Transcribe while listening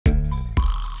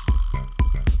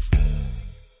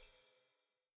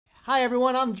Hi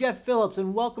everyone, I'm Jeff Phillips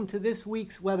and welcome to this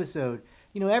week's Webisode.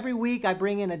 Every week I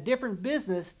bring in a different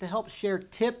business to help share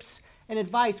tips and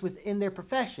advice within their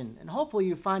profession, and hopefully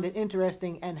you find it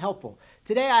interesting and helpful.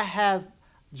 Today I have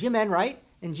Jim Enright,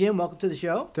 and Jim, welcome to the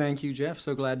show. Thank you, Jeff.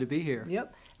 So glad to be here.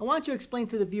 Yep. And why don't you explain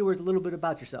to the viewers a little bit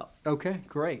about yourself? Okay,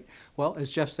 great. Well,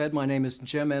 as Jeff said, my name is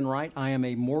Jim Enright. I am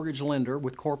a mortgage lender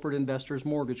with Corporate Investors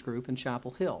Mortgage Group in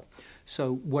Chapel Hill.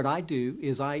 So what I do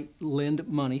is I lend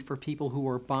money for people who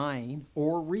are buying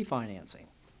or refinancing.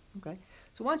 Okay.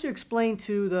 So why don't you explain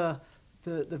to the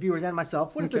viewers and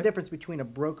myself, what is the difference between a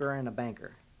broker and a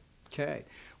banker? Okay.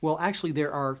 Well, actually,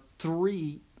 there are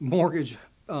three mortgage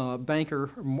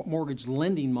mortgage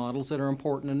lending models that are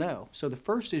important to know. So the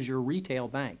first is your retail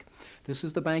bank. This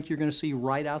is the bank you're going to see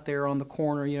right out there on the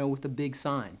corner, with the big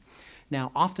sign. Now,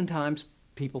 oftentimes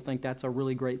people think that's a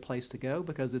really great place to go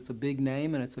because it's a big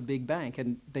name and it's a big bank,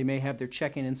 and they may have their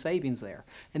checking and savings there.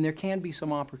 And there can be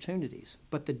some opportunities.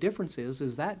 But the difference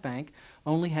is that bank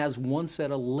only has one set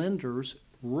of lenders'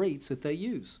 rates that they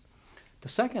use. The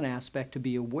second aspect to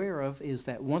be aware of is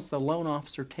that once the loan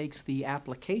officer takes the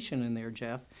application in there,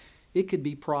 Jeff, it could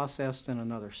be processed in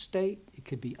another state, it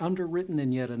could be underwritten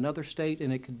in yet another state,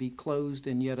 and it could be closed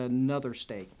in yet another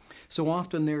state. So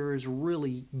often there is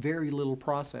really very little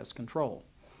process control.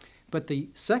 But the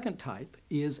second type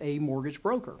is a mortgage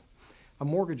broker. A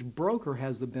mortgage broker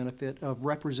has the benefit of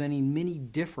representing many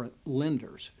different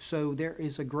lenders, so there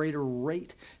is a greater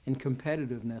rate and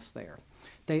competitiveness there.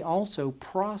 They also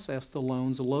process the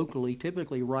loans locally,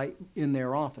 typically right in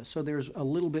their office, so there's a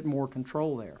little bit more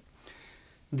control there.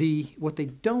 What they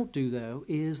don't do, though,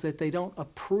 is that they don't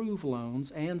approve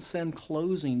loans and send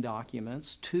closing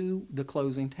documents to the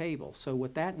closing table. So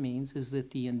what that means is that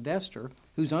the investor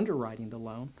who's underwriting the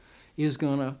loan is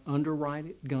going to underwrite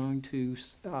it,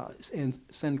 and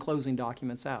send closing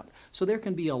documents out. So there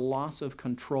can be a loss of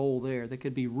control there that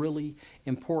could be really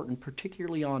important,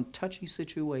 particularly on touchy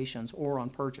situations or on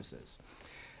purchases.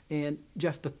 And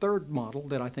Jeff, the third model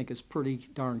that I think is pretty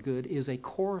darn good is a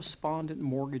correspondent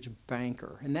mortgage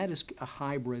banker, and that is a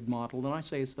hybrid model, and I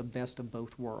say it's the best of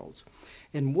both worlds.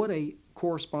 And what a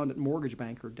correspondent mortgage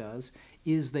banker does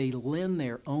is they lend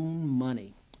their own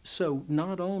money. So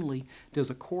not only does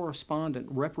a correspondent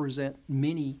represent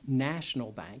many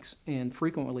national banks, and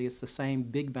frequently it's the same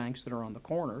big banks that are on the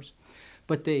corners,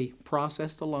 but they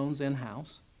process the loans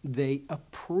in-house, they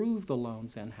approve the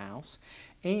loans in-house,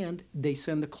 and they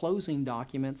send the closing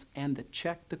documents and the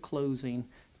check the closing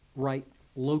right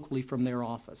locally from their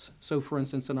office. So for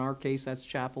instance, in our case, that's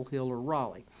Chapel Hill or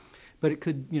Raleigh. But it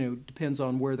could, depends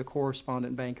on where the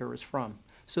correspondent banker is from.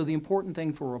 So the important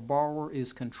thing for a borrower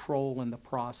is control in the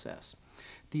process.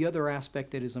 The other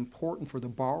aspect that is important for the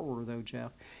borrower, though,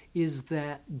 Jeff, is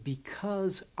that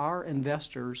because our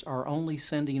investors are only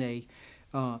sending a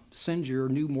send your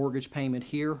new mortgage payment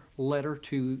here letter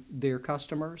to their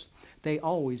customers, they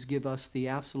always give us the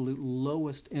absolute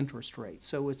lowest interest rate.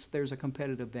 So there's a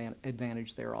competitive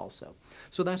advantage there also.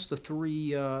 So that's the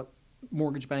three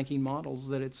mortgage banking models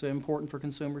that it's important for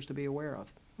consumers to be aware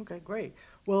of. Okay, great.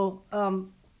 Well,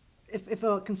 if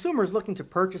a consumer is looking to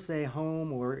purchase a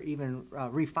home or even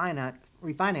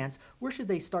refinance, where should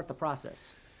they start the process?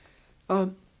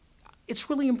 It's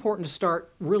really important to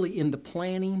start really in the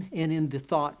planning and in the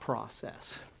thought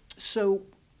process. So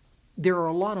there are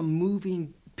a lot of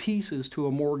moving pieces to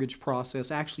a mortgage process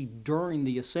actually during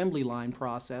the assembly line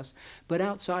process, but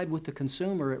outside with the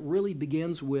consumer, it really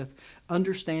begins with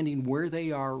understanding where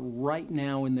they are right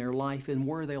now in their life and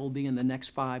where they'll be in the next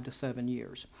 5 to 7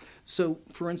 years. So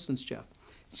for instance, Jeff,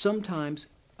 sometimes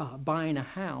buying a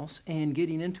house and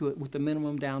getting into it with the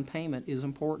minimum down payment is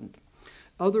important.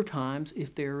 Other times,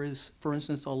 if there is, for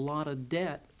instance, a lot of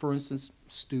debt, for instance,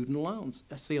 student loans,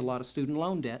 I see a lot of student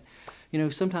loan debt,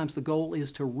 sometimes the goal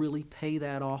is to really pay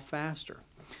that off faster.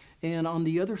 And on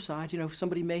the other side,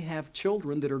 somebody may have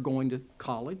children that are going to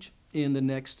college in the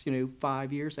next,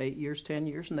 5 years, 8 years, 10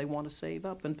 years, and they want to save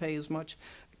up and pay as much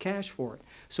cash for it.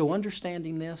 So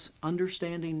understanding this, am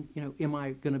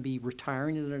I going to be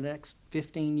retiring in the next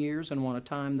 15 years and want to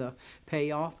time the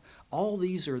payoff? All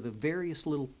these are the various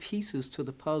little pieces to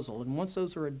the puzzle, and once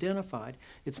those are identified,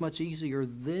 it's much easier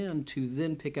then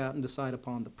to pick out and decide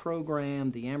upon the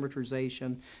program, the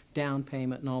amortization, down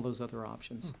payment, and all those other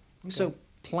options. Okay. So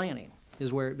planning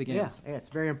is where it begins. Yeah, it's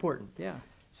very important. Yeah.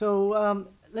 So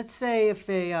let's say if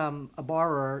a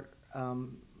borrower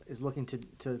is looking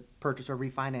to purchase or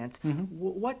refinance,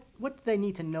 what do they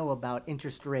need to know about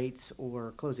interest rates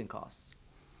or closing costs?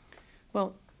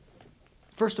 Well,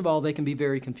 First of all, they can be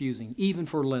very confusing, even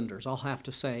for lenders, I'll have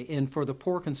to say. And for the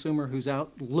poor consumer who's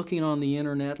out looking on the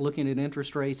internet, looking at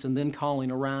interest rates, and then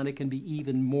calling around, it can be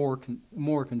even more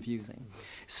confusing.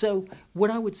 So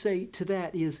what I would say to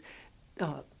that is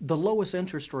the lowest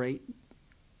interest rate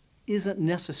isn't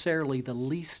necessarily the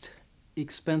least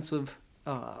expensive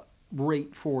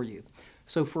rate for you.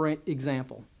 So for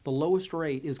example, the lowest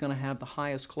rate is going to have the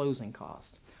highest closing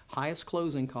cost. Highest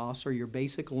closing costs are your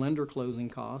basic lender closing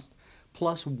cost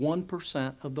plus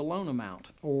 1% of the loan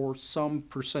amount, or some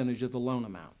percentage of the loan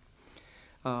amount.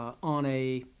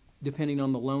 Depending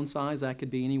on the loan size, that could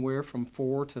be anywhere from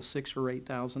 $4,000 to $6,000 or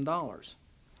 $8,000.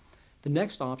 The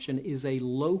next option is a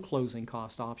low closing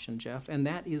cost option, Jeff, and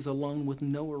that is a loan with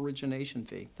no origination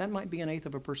fee. That might be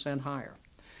 1/8% higher.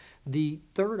 The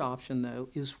third option, though,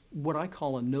 is what I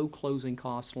call a no closing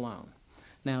cost loan.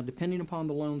 Now, depending upon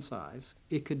the loan size,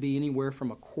 it could be anywhere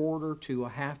from 1/4 to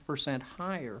 1/2%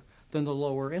 higher than the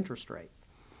lower interest rate.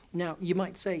 Now, you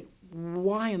might say,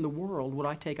 why in the world would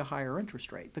I take a higher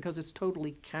interest rate? Because it's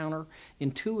totally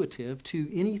counterintuitive to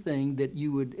anything that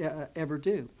you would ever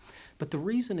do. But the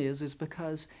reason is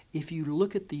because if you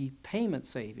look at the payment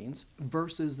savings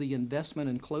versus the investment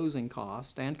and closing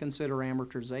cost and consider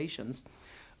amortizations,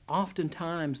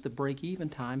 oftentimes the break-even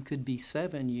time could be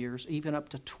 7 years, even up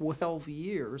to 12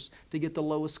 years to get the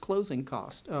lowest closing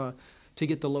cost, to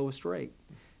get the lowest rate.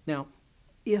 Now,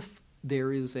 if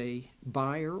there is a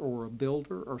buyer or a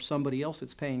builder or somebody else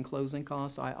that's paying closing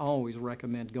costs, I always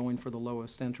recommend going for the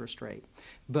lowest interest rate.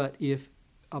 But if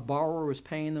a borrower is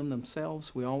paying them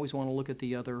themselves, we always want to look at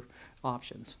the other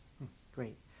options.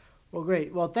 Great. Well,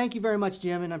 great. Well, thank you very much,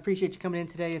 Jim, and I appreciate you coming in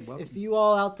today. If you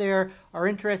all out there are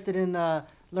interested in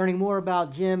learning more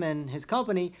about Jim and his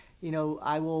company,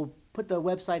 I will put the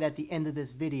website at the end of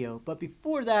this video. But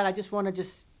before that, I just want to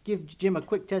give Jim a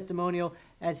quick testimonial.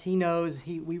 As he knows,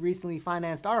 we recently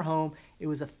financed our home. It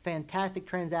was a fantastic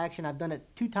transaction. I've done it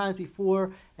 2 times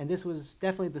before, and this was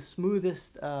definitely the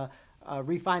smoothest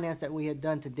refinance that we had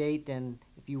done to date. And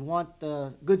if you want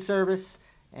good service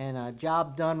and a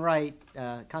job done right,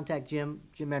 contact Jim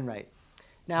Enright.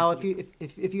 Now,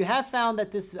 if you have found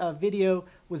that this video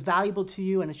was valuable to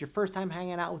you and it's your first time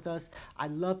hanging out with us,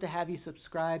 I'd love to have you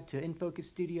subscribe to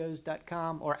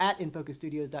infocusstudios.com or at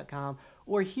infocusstudios.com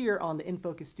or here on the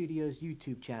Infocus Studios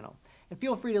YouTube channel. And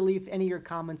feel free to leave any of your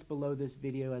comments below this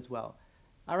video as well.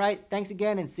 All right, thanks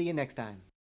again and see you next time.